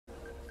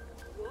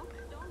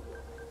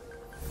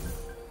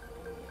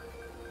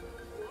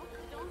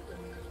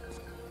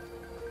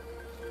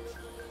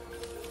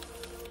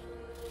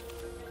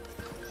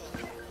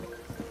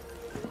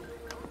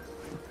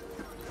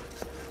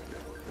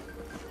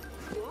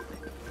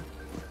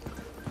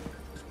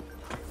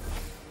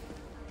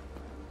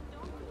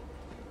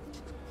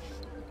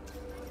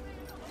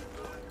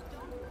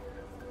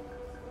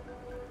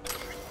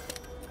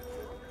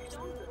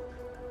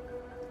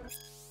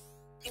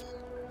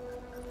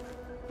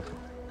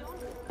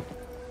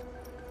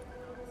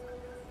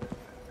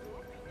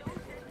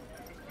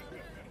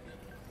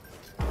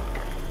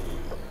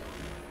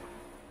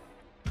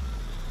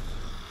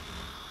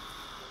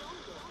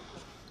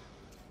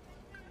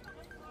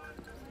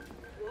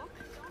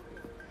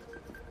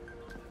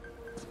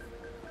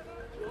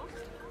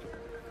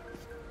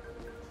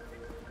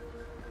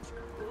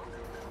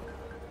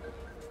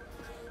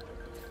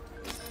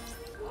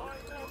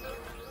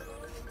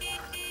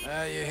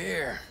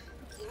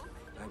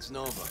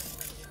Nova.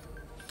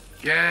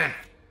 Yeah,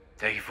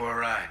 take you for a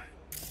ride.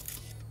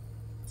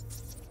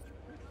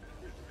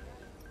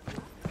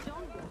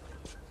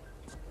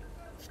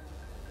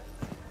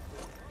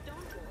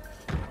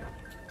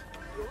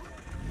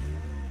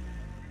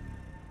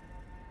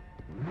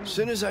 As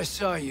soon as I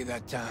saw you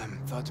that time,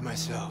 thought to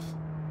myself,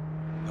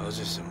 those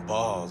are some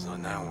balls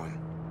on that one.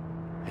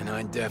 And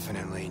I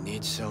definitely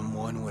need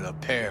someone with a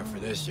pair for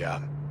this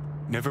job.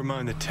 Never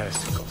mind the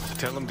testicles.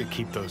 Tell him to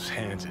keep those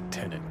hands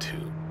attended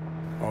to.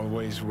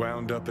 Always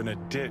wound up in a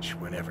ditch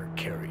whenever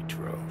Carrie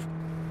drove.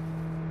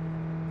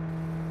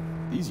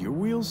 These your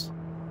wheels?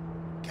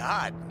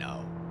 God,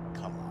 no.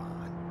 Come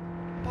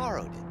on.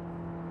 Borrowed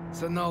it.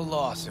 So no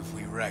loss if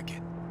we wreck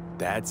it.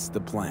 That's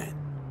the plan.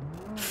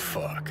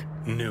 Fuck.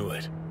 Knew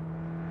it.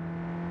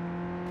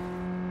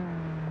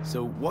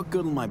 So what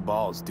good will my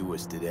balls do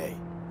us today?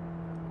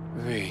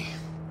 V,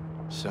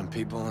 some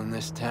people in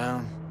this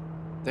town,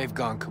 they've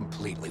gone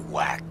completely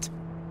whacked.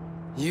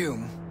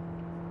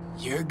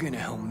 You're gonna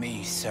help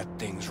me set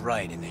things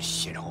right in this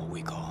shithole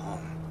we call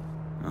home.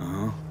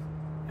 Uh-huh.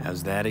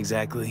 How's that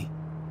exactly?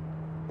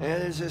 Yeah,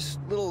 there's this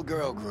little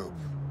girl group.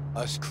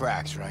 Us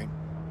cracks, right?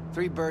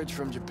 3 birds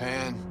from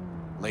Japan,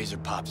 laser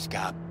pop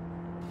scop.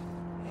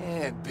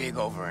 Yeah, big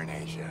over in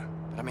Asia.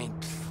 But I mean,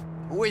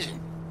 who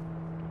isn't?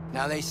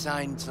 Now they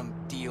signed some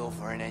deal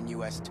for an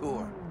NUS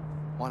tour.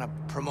 Want to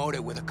promote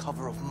it with a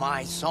cover of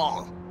my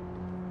song.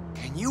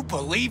 Can you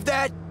believe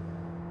that?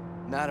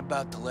 Not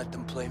about to let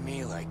them play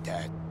me like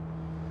that.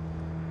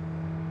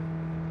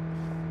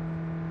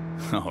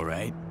 All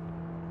right.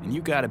 And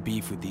you got a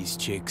beef with these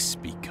chicks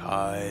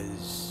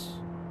because...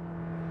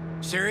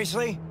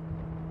 Seriously?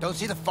 Don't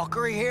see the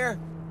fuckery here?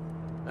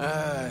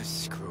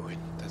 Screw it.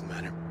 Doesn't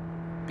matter.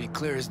 Be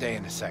clear as day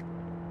in a sec.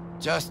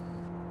 Just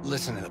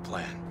listen to the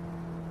plan.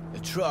 The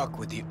truck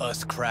with the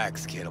Us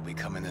Cracks kid will be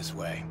coming this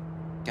way.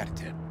 Got a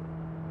tip.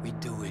 We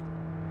do it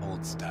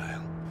old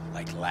style,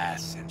 like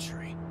last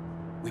century.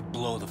 We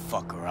blow the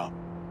fucker up.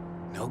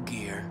 No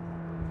gear.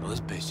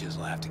 Those bitches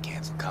will have to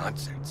cancel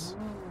concerts.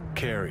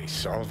 Carrie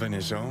solving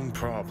his own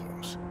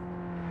problems.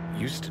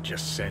 Used to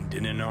just send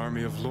in an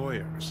army of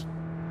lawyers.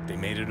 They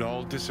made it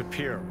all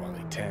disappear while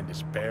he tanned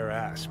his bare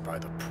ass by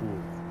the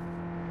pool.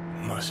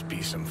 Must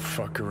be some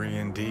fuckery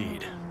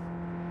indeed.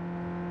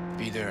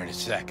 Be there in a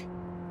sec.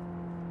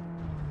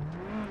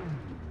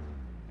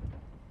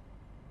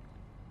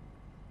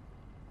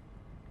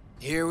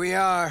 Here we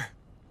are.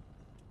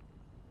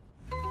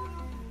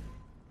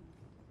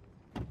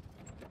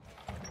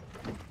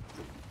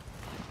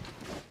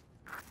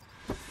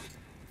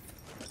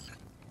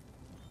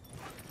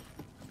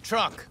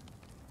 Trunk.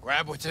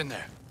 Grab what's in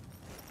there.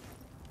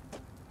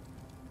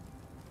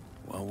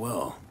 Well,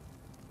 well.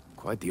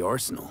 Quite the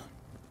arsenal.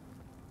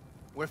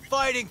 We're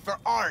fighting for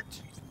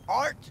art.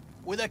 Art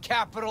with a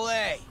capital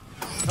A.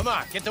 Come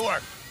on, get to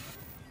work.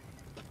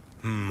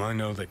 I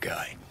know the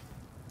guy.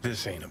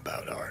 This ain't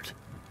about art.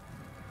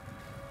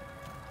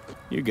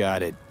 You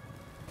got it.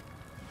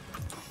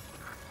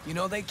 You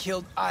know, they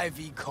killed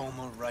Ivy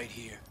Coma right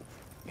here.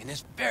 In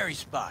this very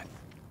spot.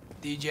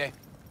 DJ,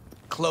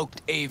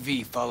 cloaked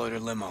AV followed her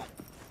limo.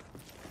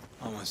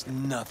 Almost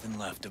nothing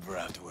left of her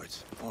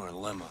afterwards. Or her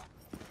limo.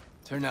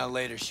 Turned out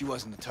later she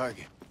wasn't the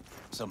target.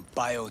 Some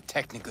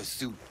Biotechnica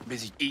suit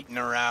busy eating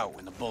her out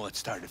when the bullets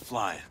started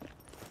flying.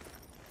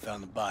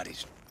 Found the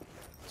bodies.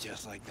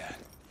 Just like that.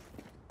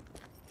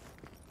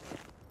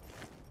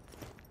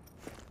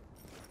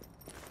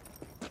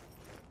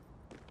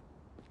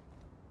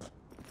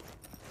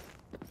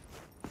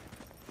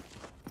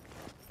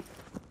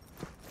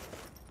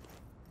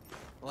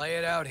 Lay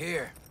it out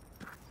here.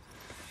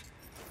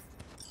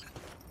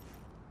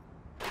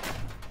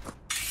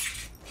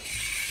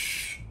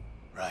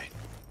 Right.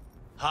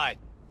 Hide.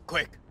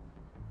 Quick.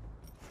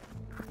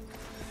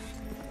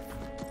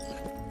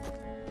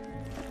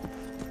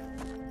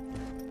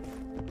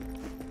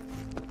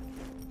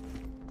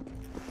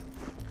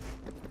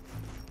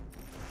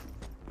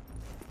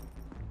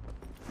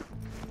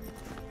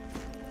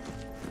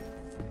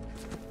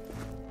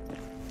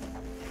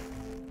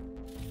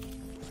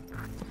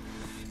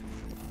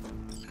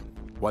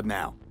 What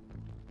now?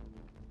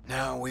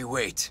 Now we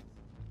wait.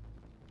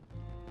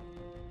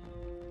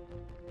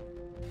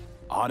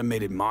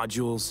 Automated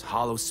modules,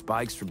 hollow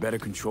spikes for better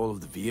control of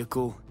the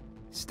vehicle,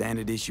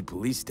 standard issue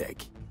police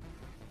tech.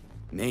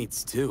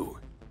 Nate's too.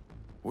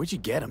 Where'd you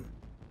get them?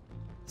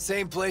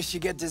 Same place you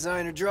get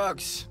designer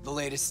drugs. The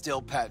latest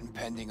still patent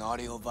pending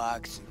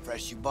Audiovox and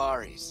fresh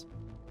Ubaris.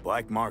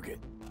 Black market.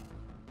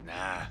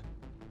 Nah.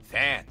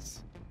 Fans.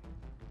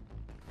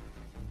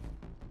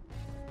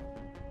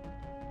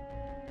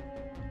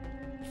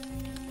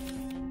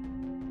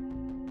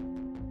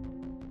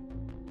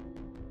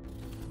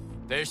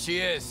 There she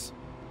is.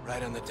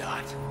 Right on the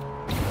dot.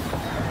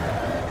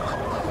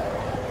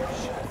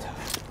 Shit.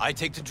 I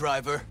take the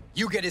driver.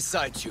 You get his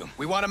side shoe.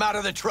 We want him out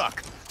of the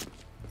truck.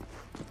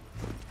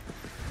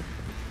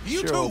 You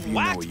Sure two hope you know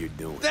whacked? what you're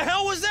doing. The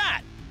hell was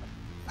that?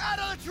 Out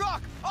of the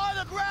truck! On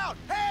the ground!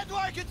 Hands where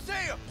I can see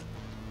him!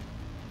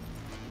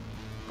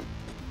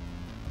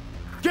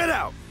 Get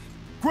out!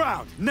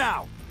 ground,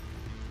 now!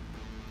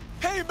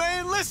 Hey,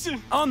 man,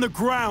 listen! On the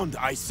ground,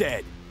 I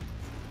said!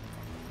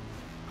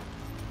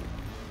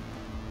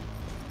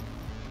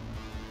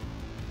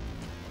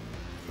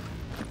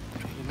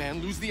 Hey,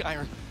 man, lose the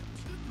iron.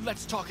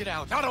 Let's talk it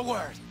out. Not a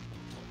word.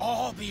 It'll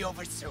all be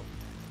over soon.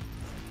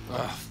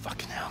 Ugh,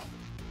 fucking hell.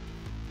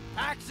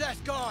 Access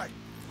guard!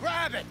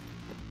 Grab it!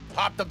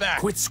 Pop the back.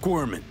 Quit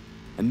squirming,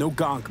 and no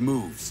gonk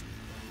moves.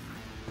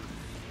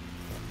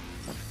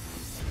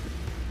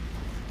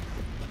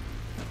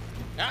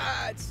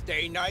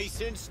 Stay nice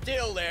and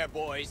still there,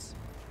 boys.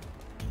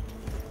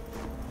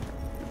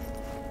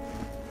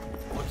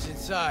 What's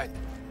inside?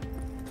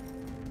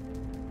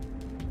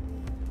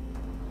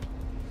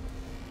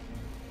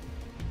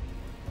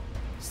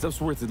 Stuff's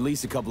worth at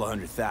least a couple of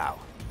 $100,000.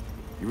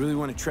 You really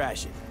want to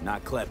trash it,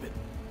 not klep it.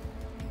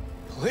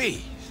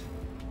 Please.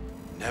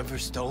 Never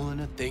stolen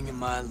a thing in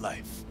my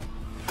life.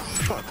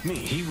 Fuck me,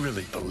 he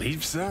really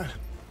believes that?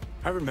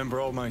 I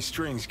remember all my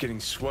strings getting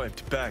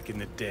swiped back in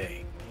the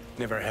day.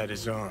 Never had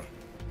his own.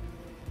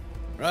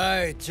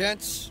 Right,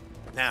 gents.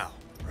 Now,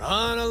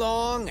 run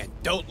along and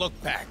don't look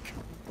back.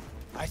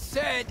 I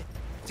said,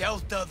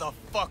 Delta the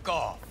fuck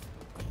off.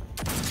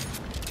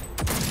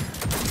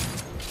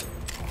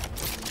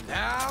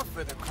 Now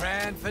for the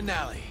grand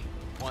finale.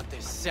 Want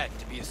this set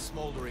to be a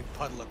smoldering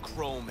puddle of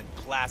chrome and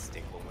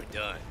plastic when we're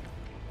done.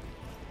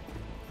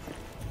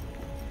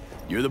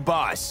 You're the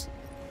boss.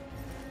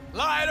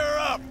 Light her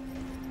up!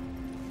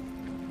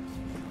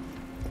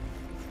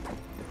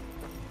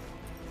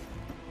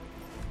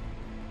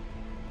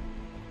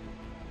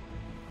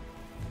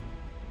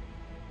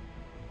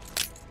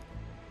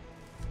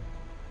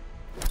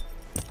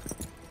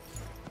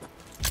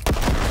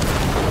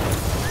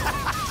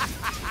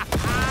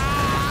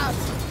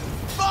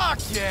 Fuck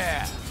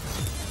yeah!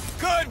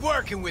 Good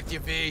working with you,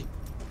 V.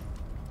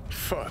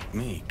 Fuck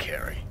me,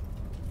 Carrie.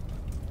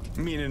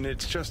 Meaning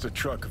it's just a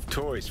truck of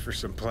toys for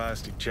some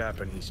plastic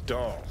Japanese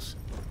dolls.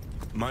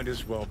 Might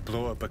as well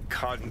blow up a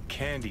cotton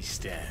candy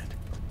stand.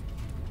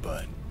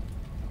 But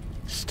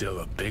still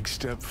a big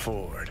step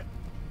forward.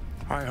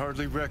 I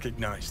hardly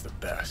recognize the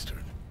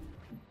bastard.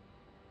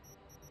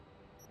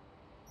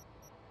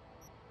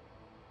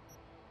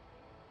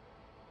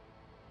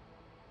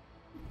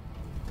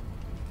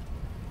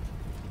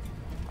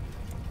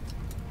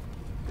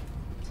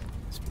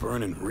 It's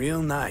burning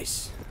real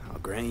nice. I'll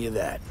grant you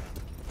that.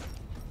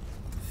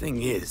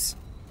 Thing is,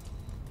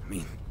 I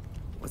mean,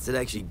 what's it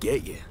actually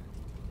get you?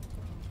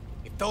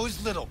 If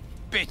those little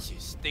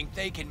bitches think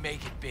they can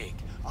make it big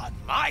on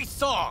my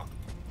song,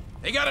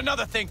 they got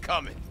another thing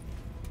coming.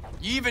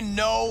 You even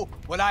know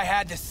what I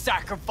had to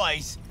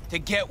sacrifice to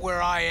get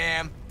where I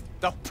am?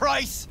 The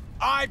price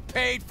I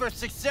paid for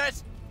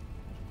success?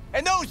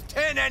 And those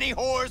 10 any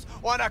whores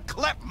wanna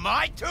clip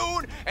my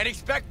tune and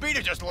expect me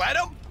to just let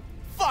them?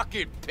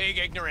 Fucking pig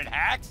ignorant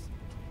hacks!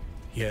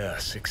 Yeah,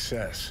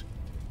 success.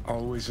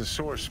 Always a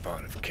sore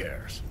spot of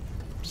cares.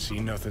 See,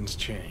 nothing's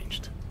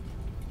changed.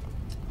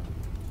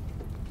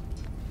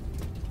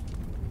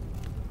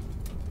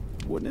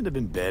 Wouldn't it have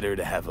been better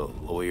to have a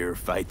lawyer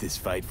fight this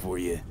fight for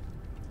you?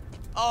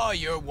 Oh,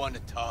 you're one to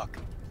talk.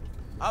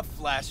 I've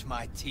flashed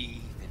my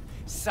teeth and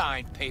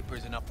signed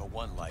papers enough for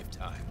one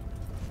lifetime.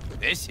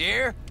 This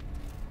here,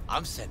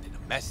 I'm sending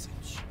a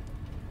message.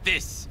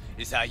 This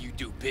is how you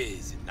do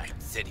biz in Night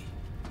City.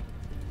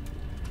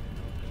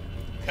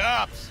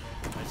 Cops!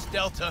 That's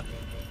Delta.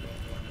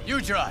 You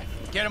drive.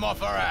 Get him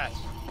off our ass.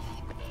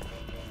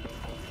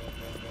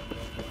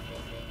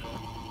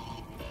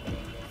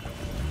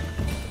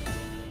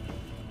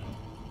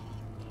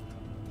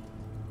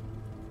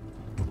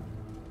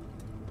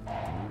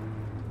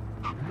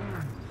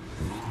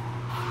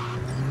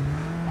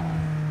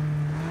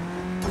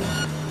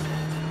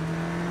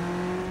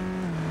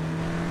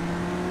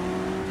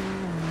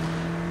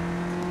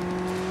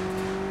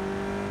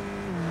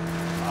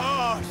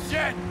 Oh,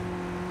 shit!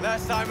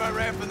 Last time I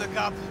ran from the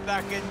cops was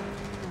back in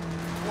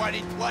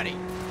 2020.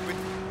 With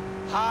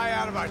high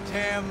out of our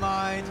damn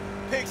minds,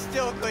 pigs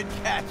still couldn't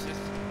catch us.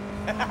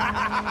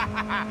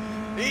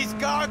 These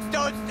cops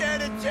don't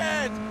stand a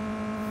chance!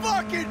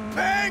 Fucking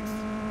pigs!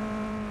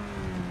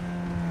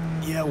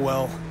 Yeah,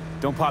 well,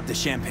 don't pop the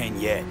champagne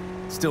yet.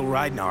 Still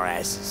riding our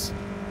asses.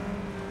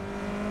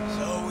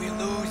 So we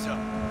lose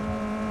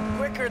them.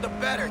 Quicker the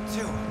better,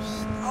 too. I'm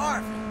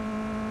starving.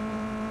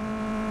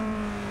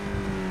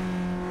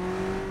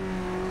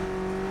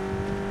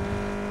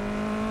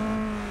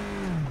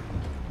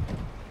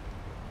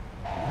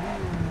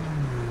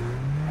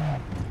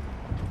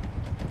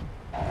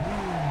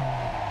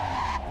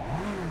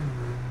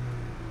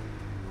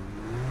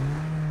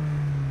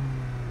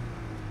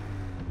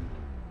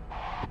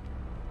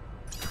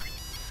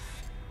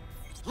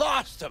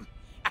 Lost him!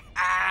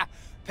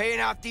 Paying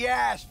out the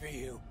ass for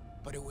you,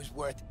 but it was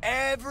worth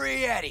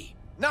every eddy.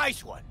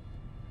 Nice one.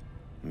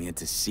 I'm yet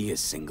to see a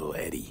single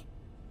Eddie.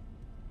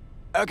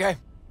 Okay,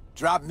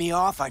 drop me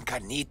off on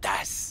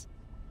Carnitas.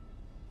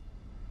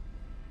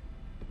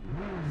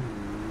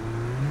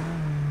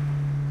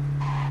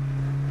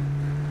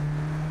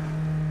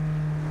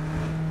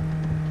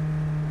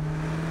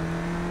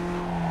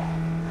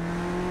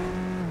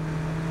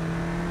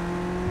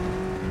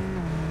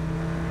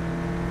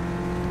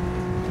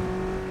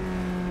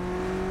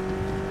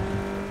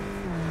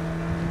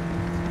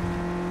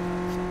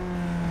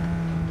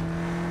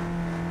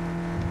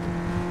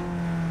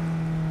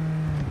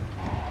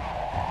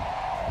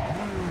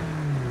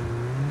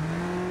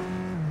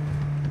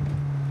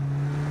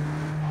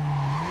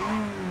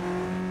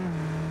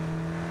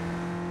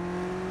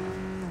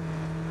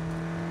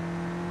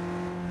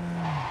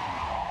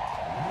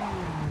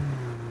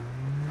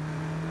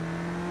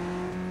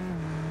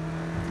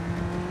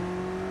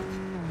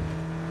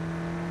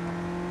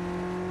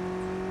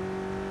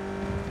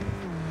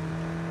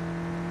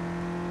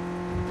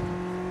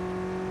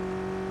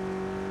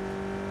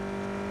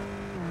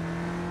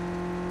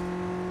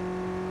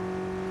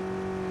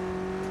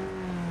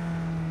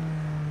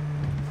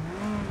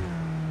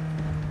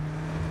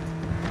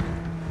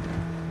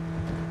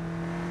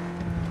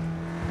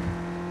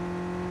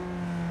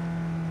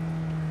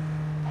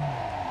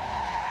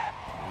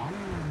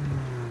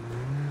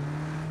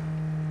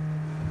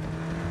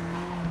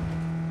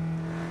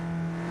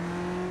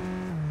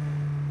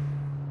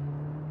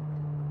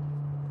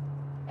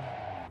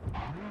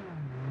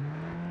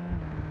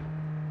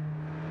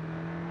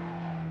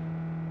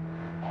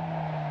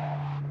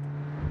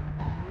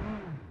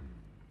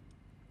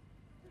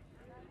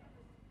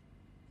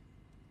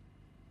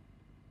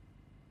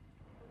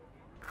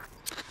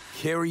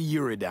 carry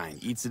Uridine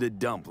eats at a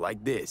dump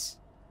like this.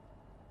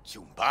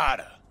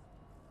 Chumbada.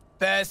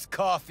 Best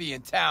coffee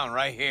in town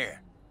right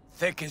here.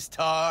 Thick as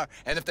tar,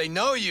 and if they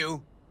know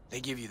you,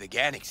 they give you the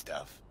organic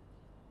stuff.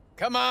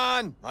 Come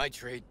on, my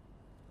treat.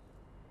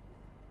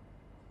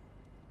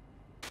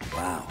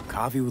 Wow,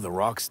 coffee with a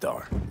rock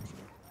star.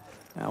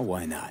 Now,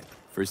 why not?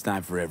 First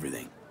time for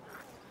everything.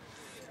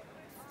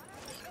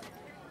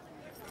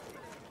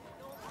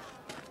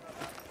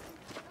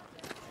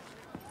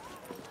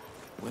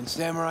 When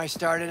Samurai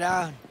started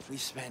out, we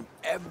spent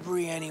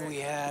every penny we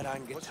had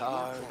on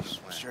guitars,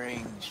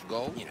 strings,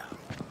 you know.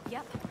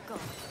 Yep, go.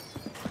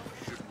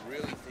 Should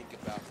really think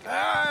about.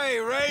 Hey,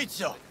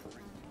 Rachel!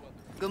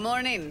 Good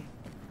morning.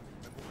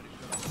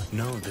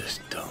 Know this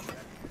dump.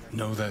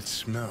 Know that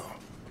smell.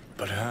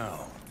 But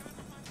how?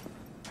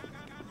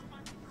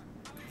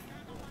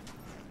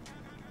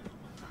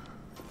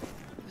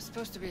 It was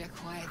supposed to be a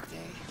quiet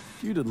day.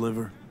 You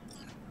deliver.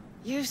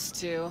 Used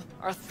to.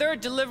 Our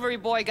third delivery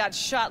boy got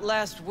shot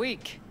last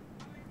week.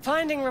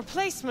 Finding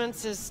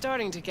replacements is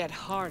starting to get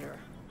harder.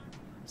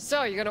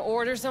 So, you gonna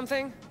order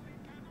something?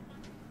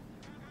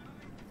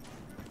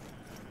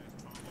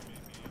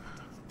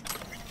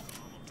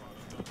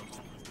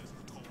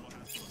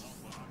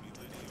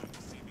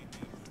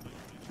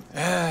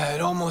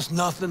 Had almost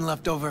nothing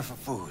left over for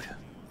food.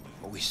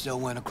 But we still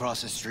went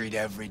across the street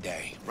every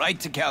day, right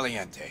to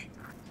Caliente.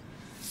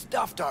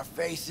 Stuffed our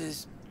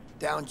faces,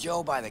 down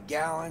Joe by the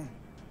gallon.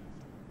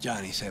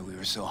 Johnny said we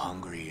were so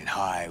hungry and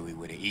high we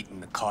would have eaten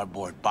the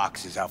cardboard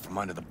boxes out from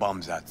under the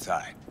bums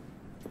outside.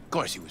 Of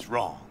course, he was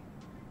wrong.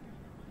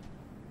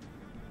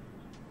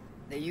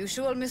 The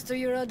usual, Mr.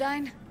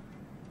 Uridine?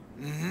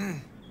 Mm-hmm.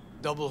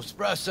 Double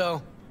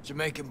espresso,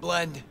 Jamaican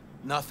blend,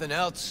 nothing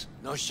else,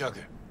 no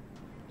sugar.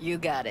 You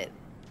got it.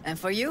 And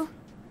for you?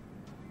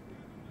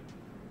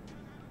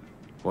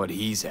 What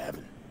he's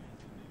having.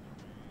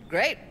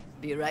 Great.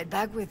 Be right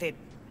back with it.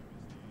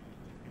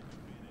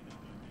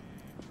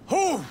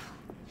 Whew!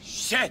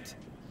 Shit!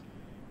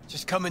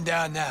 Just coming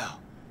down now.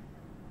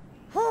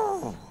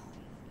 Whew!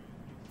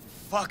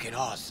 Fucking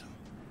awesome.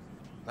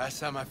 Last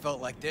time I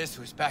felt like this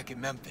was back in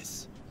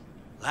Memphis.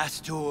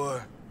 Last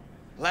tour,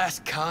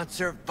 last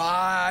concert,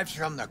 vibes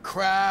from the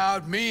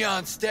crowd, me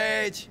on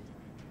stage.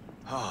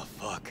 Oh,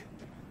 fuck.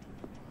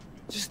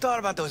 Just thought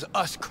about those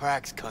us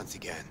cracks cunts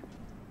again.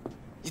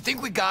 You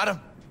think we got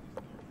them?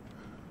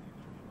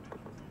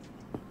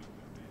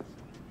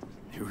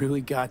 They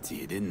really got to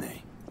you, didn't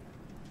they?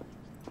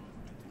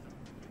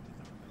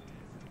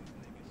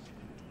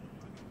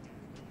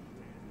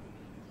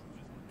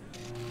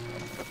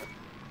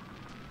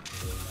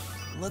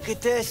 Look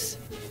at this.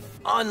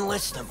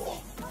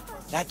 Unlistenable.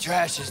 That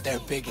trash is their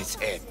biggest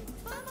hit.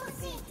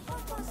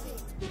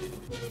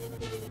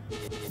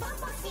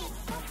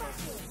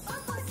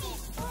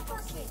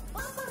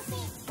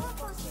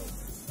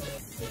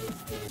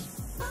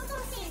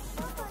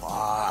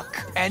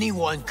 Fuck.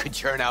 Anyone could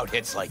churn out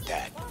hits like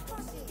that.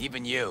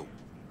 Even you.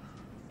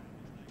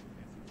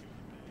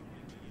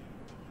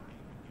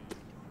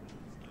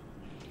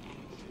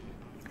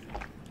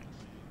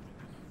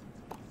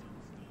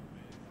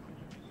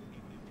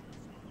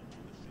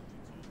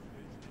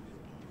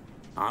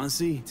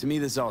 Honestly, to me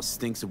this all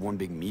stinks of one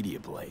big media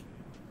play.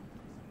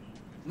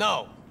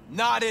 No,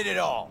 not it at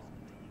all.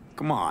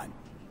 Come on.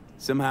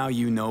 Somehow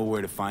you know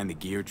where to find the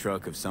gear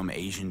truck of some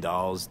Asian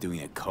dolls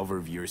doing a cover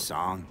of your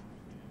song?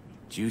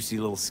 Juicy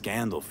little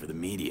scandal for the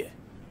media.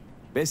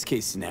 Best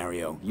case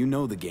scenario, you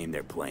know the game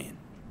they're playing.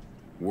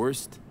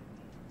 Worst,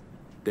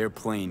 they're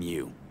playing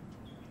you.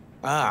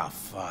 Ah,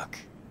 fuck.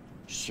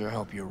 Sure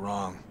hope you're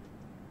wrong.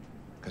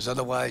 'Cause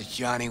otherwise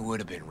Johnny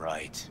would have been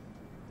right.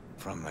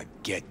 From the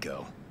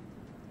get-go.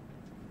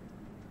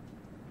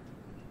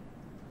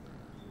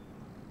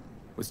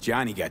 What's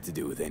Johnny got to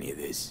do with any of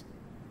this?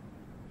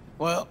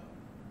 Well,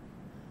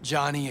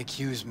 Johnny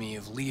accused me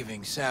of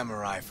leaving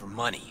Samurai for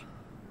money.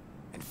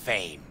 And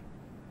fame.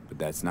 But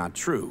that's not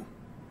true.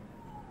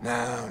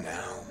 No,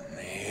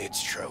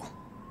 it's true.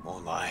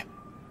 Won't lie.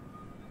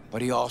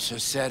 But he also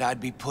said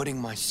I'd be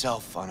putting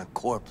myself on a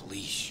corp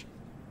leash.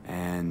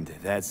 And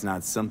that's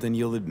not something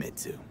you'll admit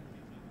to.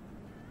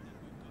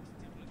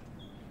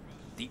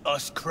 The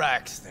us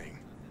cracks thing.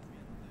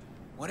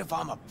 What if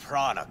I'm a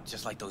product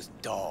just like those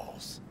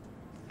dolls?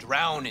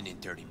 Drowning in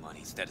dirty money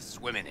instead of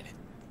swimming in it.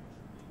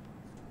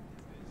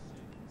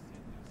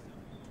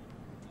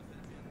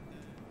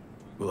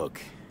 Look,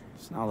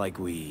 it's not like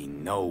we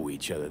know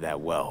each other that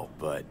well,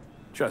 but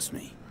trust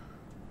me,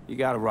 you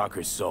got a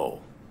rocker's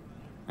soul.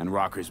 And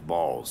rocker's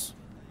balls.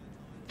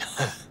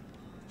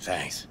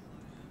 Thanks.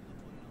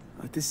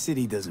 But this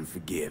city doesn't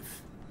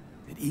forgive.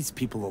 It eats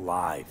people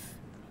alive.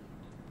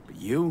 But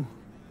you,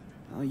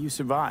 well, you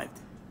survived.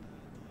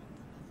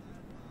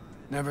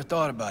 Never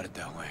thought about it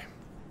that way.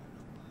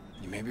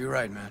 You may be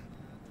right, man.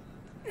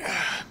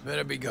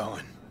 Better be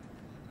going.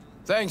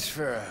 Thanks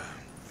for,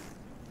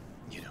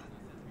 you know.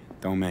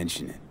 Don't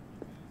mention it.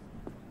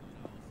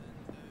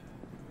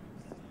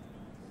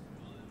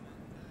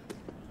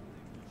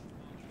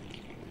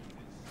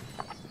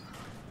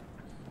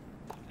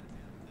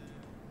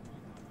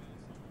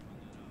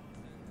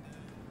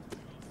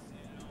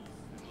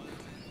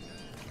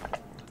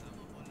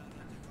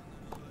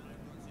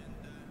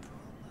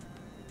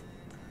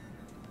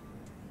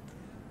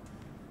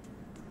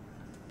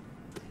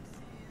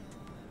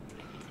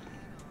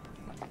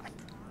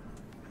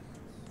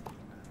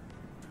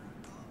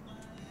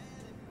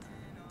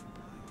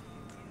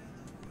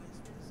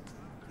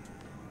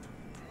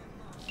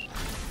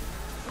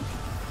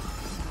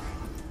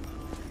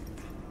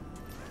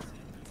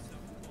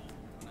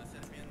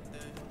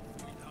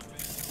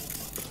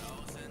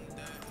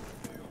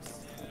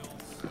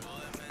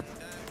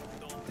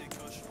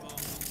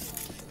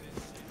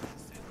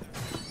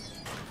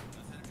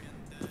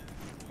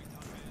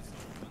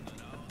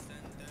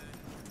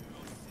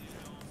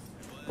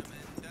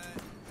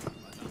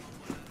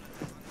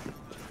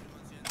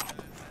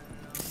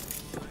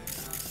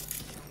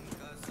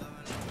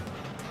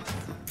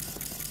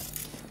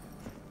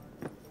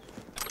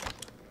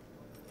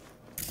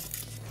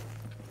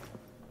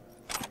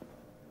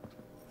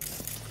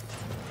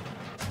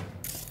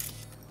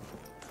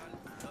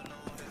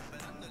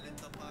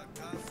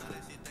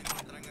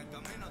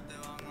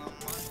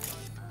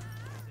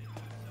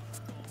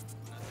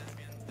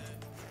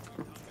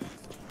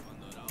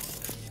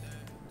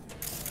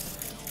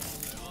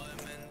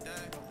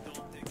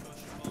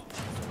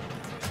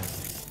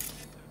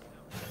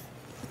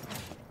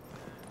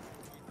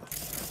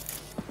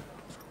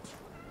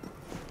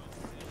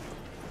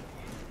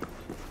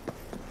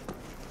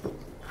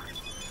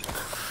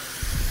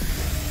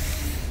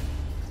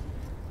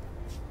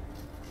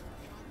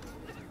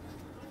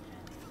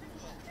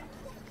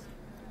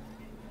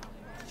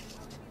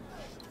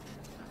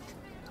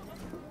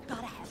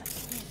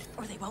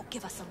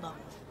 give us a loan.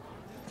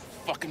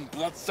 Fucking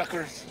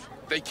bloodsuckers.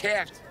 They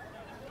can't.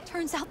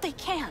 Turns out they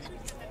can.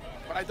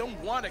 But I don't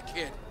want a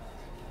kid.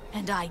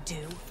 And I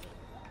do.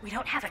 We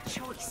don't have a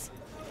choice.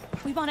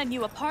 We want a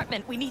new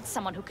apartment. We need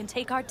someone who can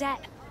take our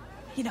debt.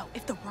 You know,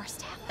 if the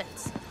worst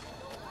happens.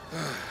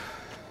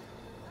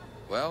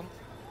 Well,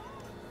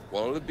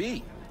 what'll it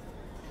be?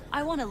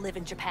 I want to live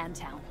in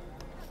Japantown.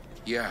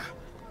 Yeah,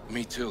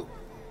 me too.